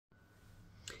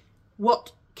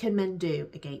What can men do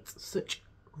against such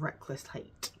reckless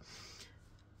hate?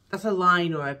 That's a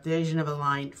line, or a version of a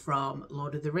line, from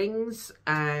Lord of the Rings.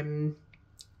 And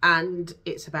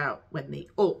it's about when the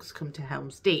orcs come to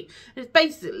Helm's Deep. And it's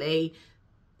basically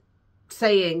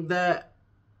saying that,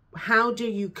 how do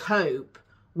you cope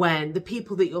when the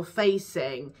people that you're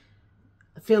facing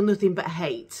feel nothing but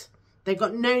hate? They've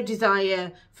got no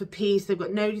desire for peace. They've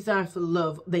got no desire for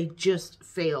love. They just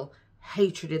feel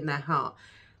hatred in their heart.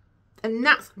 And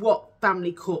that's what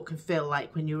family court can feel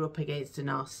like when you're up against a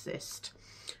narcissist.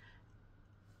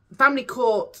 Family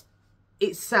court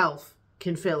itself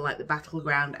can feel like the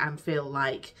battleground and feel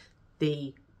like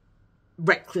the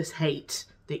reckless hate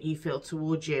that you feel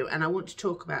towards you. And I want to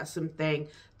talk about something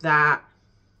that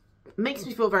makes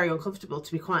me feel very uncomfortable,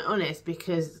 to be quite honest,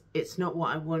 because it's not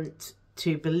what I want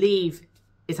to believe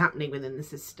is happening within the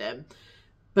system,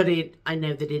 but I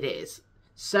know that it is.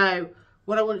 So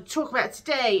what I want to talk about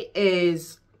today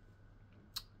is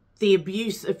the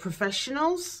abuse of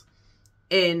professionals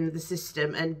in the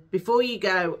system. And before you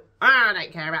go, I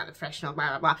don't care about the professional, blah,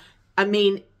 blah, blah, I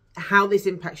mean how this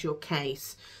impacts your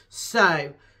case.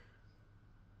 So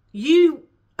you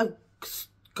have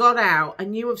got out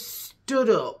and you have stood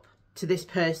up to this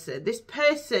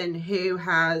person who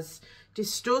has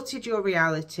distorted your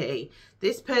reality,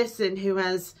 this person who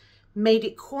has made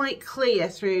it quite clear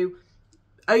through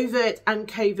overt and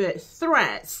covert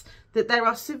threats that there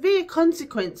are severe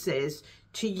consequences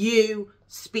to you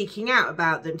speaking out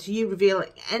about them, to you revealing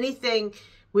anything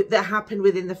that happened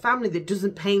within the family that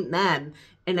doesn't paint them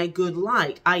in a good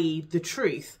light, i.e. the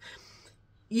truth.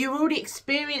 You're already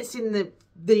experiencing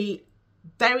the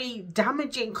very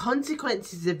damaging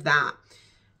consequences of that,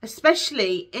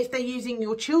 especially if they're using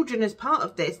your children as part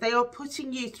of this. They are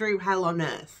putting you through hell on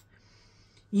earth.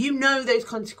 You know those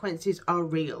consequences are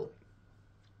real.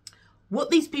 What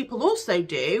these people also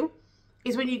do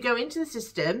is, when you go into the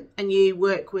system and you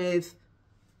work with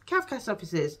cafcass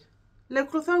officers,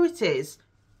 local authorities,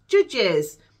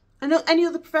 judges, and any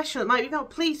other professional, it might be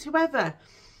police, whoever,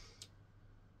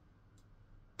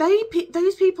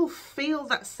 those people feel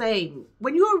that same.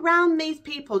 When you're around these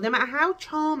people, no matter how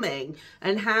charming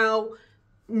and how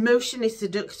emotionally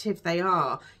seductive they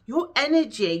are, your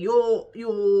energy,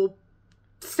 your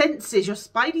senses, your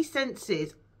spidey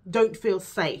senses don't feel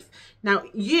safe. Now,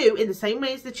 you, in the same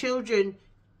way as the children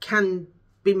can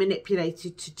be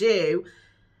manipulated to do,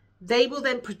 they will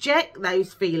then project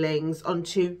those feelings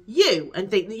onto you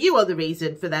and think that you are the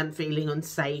reason for them feeling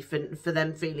unsafe and for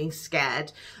them feeling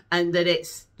scared, and that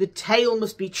it's the tale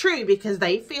must be true because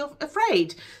they feel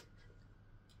afraid.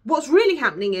 What's really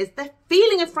happening is they're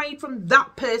feeling afraid from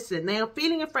that person. They are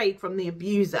feeling afraid from the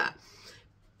abuser.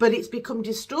 But it's become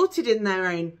distorted in their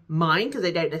own mind because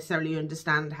they don't necessarily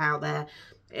understand how their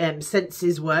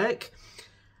senses work.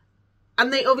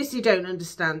 And they obviously don't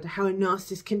understand how a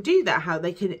narcissist can do that, how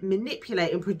they can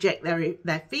manipulate and project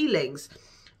their feelings.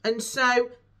 And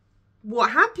so what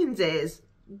happens is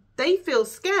they feel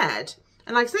scared.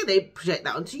 And like I say, they project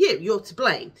that onto you. You're to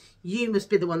blame. You must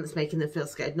be the one that's making them feel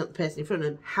scared, not the person in front of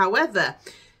them. However,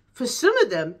 for some of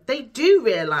them, they do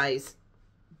realise,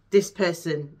 this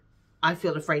person, I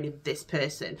feel afraid of this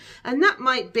person. And that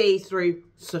might be through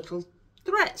subtle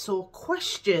threats or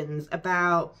questions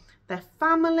about their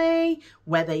family,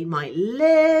 where they might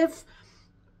live,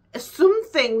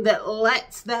 something that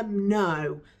lets them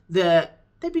know that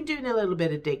they've been doing a little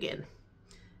bit of digging.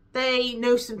 They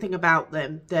know something about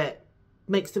them that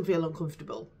makes them feel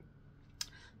uncomfortable.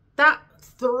 That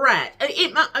threat,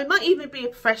 it might even be a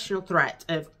professional threat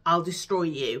of, I'll destroy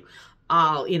you,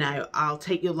 I'll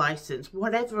take your license,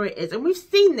 whatever it is. And we've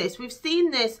seen this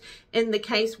in the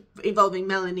case involving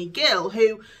Melanie Gill,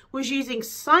 who was using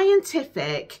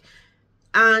scientific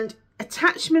and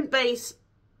attachment-based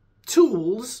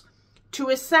tools to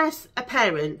assess a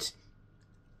parent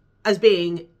as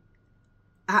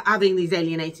having these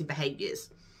alienating behaviours.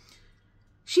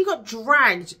 She got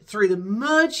dragged through the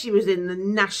mud. She was in the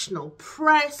national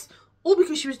press, all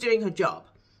because she was doing her job.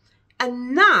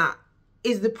 And that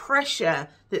is the pressure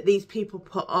that these people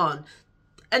put on.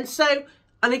 And so,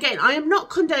 and again, I am not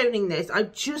condoning this. I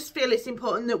just feel it's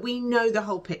important that we know the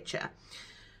whole picture.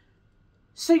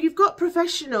 So you've got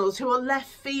professionals who are left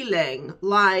feeling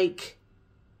like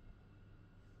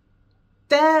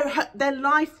their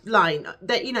lifeline,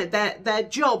 that their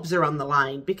jobs are on the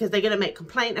line, because they're going to make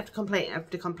complaint after complaint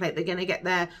after complaint. They're going to get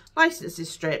their licenses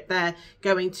stripped. They're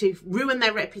going to ruin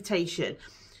their reputation.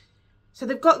 So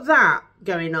they've got that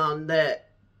going on, that,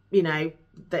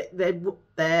 that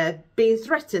they're being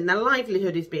threatened. Their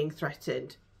livelihood is being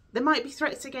threatened. There might be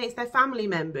threats against their family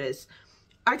members.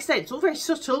 like I said, it's all very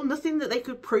subtle, nothing that they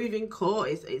could prove in court.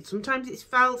 Sometimes it's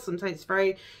felt, sometimes it's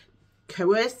very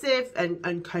coercive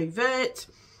and covert.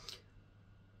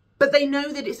 But they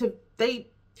know that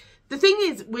the thing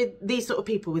is with these sort of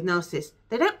people, with narcissists,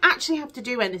 they don't actually have to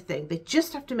do anything. They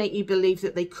just have to make you believe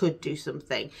that they could do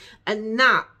something. And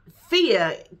that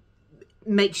fear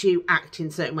makes you act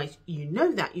in certain ways. You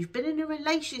know that. You've been in a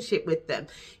relationship with them.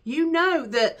 You know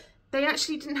that they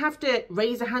actually didn't have to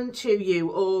raise a hand to you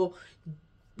or,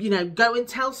 you know, go and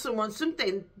tell someone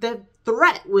something. The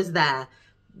threat was there.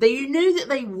 You knew that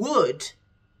they would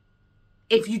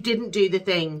if you didn't do the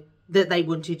thing that they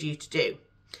wanted you to do.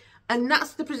 And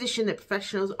that's the position that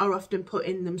professionals are often put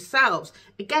in themselves.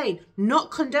 Again,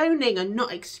 not condoning and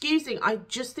not excusing. I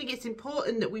just think it's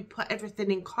important that we put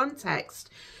everything in context,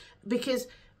 because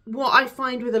what I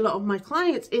find with a lot of my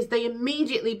clients is they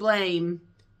immediately blame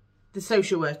the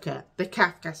social worker, the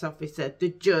cafcass officer, the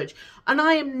judge. And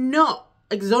I am not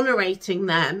exonerating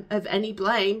them of any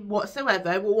blame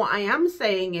whatsoever. Well, what I am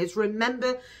saying is,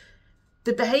 remember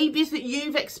the behaviours that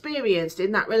you've experienced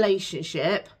in that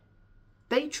relationship.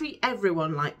 They treat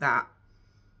everyone like that.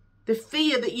 The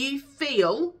fear that you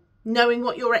feel, knowing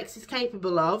what your ex is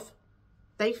capable of,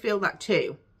 they feel that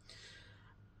too.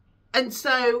 And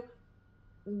so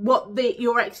what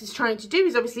your ex is trying to do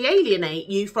is obviously alienate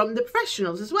you from the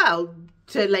professionals as well,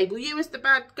 to label you as the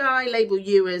bad guy, label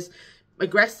you as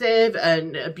aggressive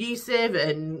and abusive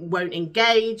and won't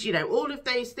engage, you know, all of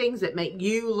those things that make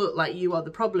you look like you are the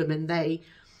problem, and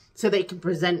so they can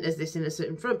present as this in a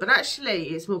certain front. But actually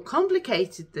it's more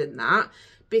complicated than that,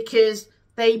 because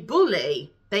they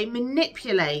bully, they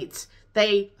manipulate,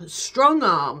 they strong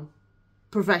arm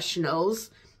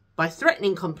professionals by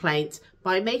threatening complaints,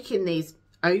 by making these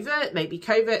overt, maybe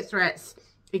covert threats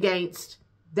against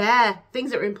their things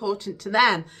that are important to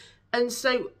them. And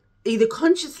so either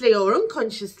consciously or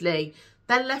unconsciously,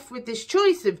 they're left with this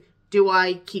choice of, do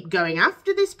I keep going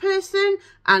after this person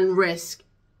and risk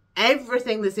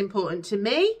everything that's important to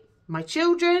me, my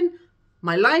children,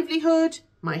 my livelihood,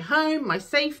 my home, my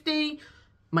safety,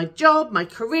 my job, my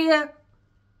career,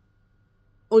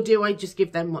 or do I just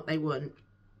give them what they want?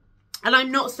 And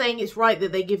I'm not saying it's right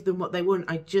that they give them what they want.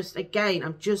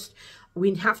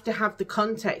 We have to have the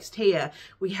context here.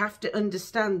 We have to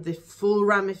understand the full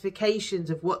ramifications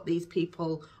of what these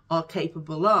people are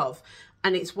capable of.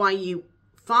 And it's why you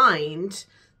find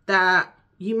that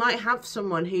you might have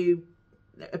someone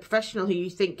a professional who you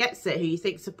think gets it, who you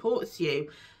think supports you,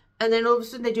 and then all of a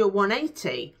sudden they do a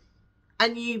 180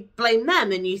 and you blame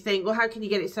them and you think, well, how can you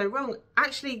get it so wrong?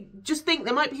 Actually, just think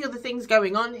there might be other things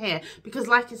going on here, because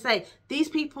like I say, these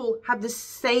people have the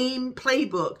same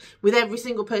playbook with every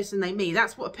single person they meet.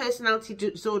 That's what a personality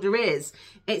disorder is.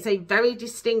 It's a very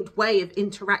distinct way of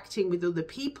interacting with other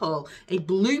people, a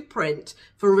blueprint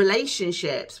for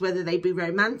relationships, whether they be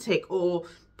romantic or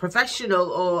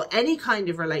professional or any kind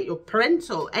of or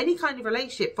parental, any kind of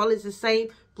relationship follows the same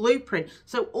blueprint.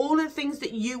 So all of the things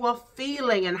that you are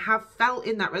feeling and have felt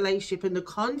in that relationship and the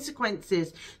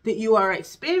consequences that you are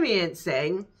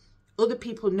experiencing, other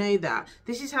people know that.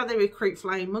 This is how they recruit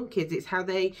flying monkeys. It's how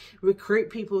they recruit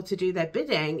people to do their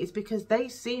bidding. It's because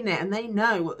they've seen it and they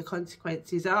know what the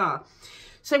consequences are.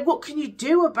 So what can you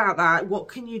do about that? What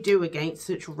can you do against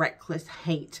such reckless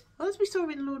hate? Well, as we saw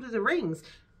in Lord of the Rings,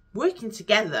 working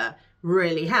together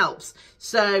really helps.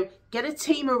 So get a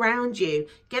team around you.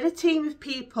 Get a team of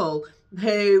people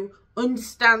who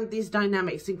understand these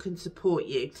dynamics and can support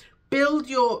you. Build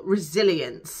your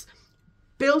resilience.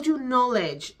 Build your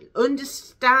knowledge.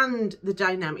 Understand the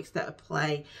dynamics that are at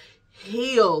play.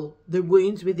 Heal the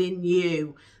wounds within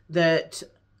you that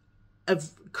have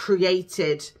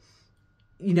created,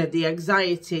 you know, the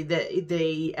anxiety,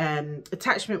 the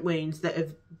attachment wounds that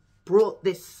have brought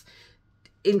this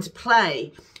into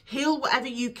play. Heal whatever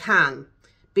you can,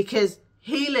 because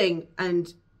healing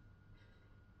and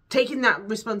taking that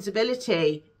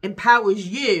responsibility empowers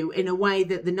you in a way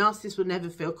that the narcissist will never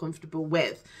feel comfortable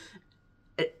with.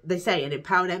 They say an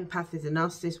empowered empath is a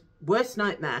narcissist's worst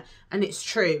nightmare, and it's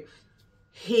true.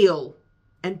 Heal,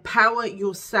 empower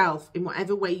yourself in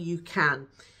whatever way you can.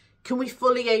 Can we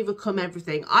fully overcome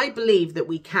everything? I believe that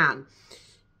we can.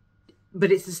 But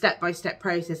it's a step-by-step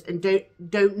process, and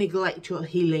don't neglect your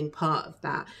healing part of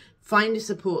that. Find a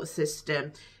support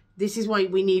system. This is why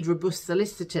we need robust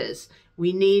solicitors.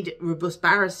 We need robust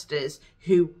barristers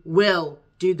who will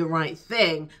do the right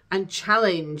thing and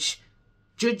challenge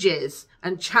judges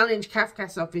and challenge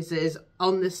cafcass officers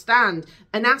on the stand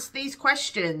and ask these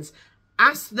questions.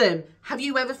 Ask them, have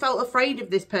you ever felt afraid of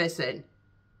this person?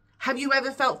 Have you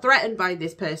ever felt threatened by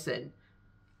this person?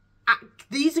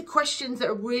 These are questions that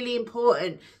are really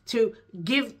important to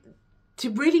to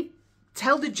really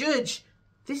tell the judge,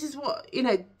 this is what, you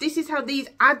know, this is how these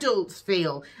adults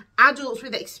feel. Adults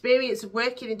with experience of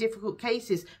working in difficult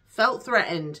cases felt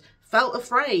threatened, felt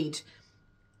afraid.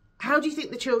 How do you think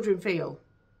the children feel?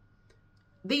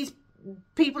 These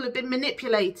people have been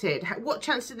manipulated. What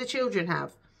chance do the children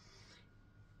have?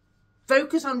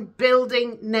 Focus on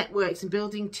building networks and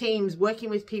building teams,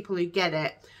 working with people who get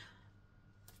it.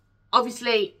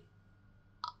 Obviously,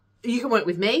 you can work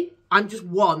with me. I'm just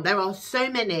one. There are so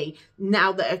many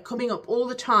now that are coming up all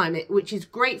the time, which is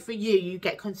great for you. You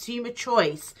get consumer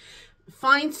choice.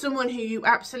 Find someone who you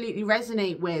absolutely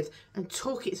resonate with and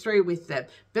talk it through with them.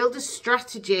 Build a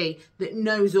strategy that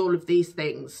knows all of these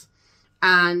things,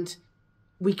 and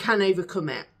we can overcome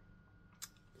it.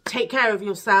 Take care of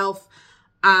yourself,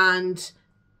 and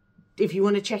if you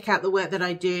want to check out the work that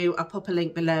I do, I'll pop a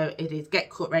link below. It is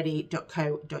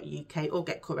getcourtready.co.uk or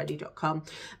getcourtready.com,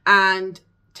 and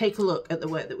take a look at the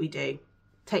work that we do.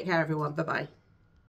 Take care, everyone. Bye-bye.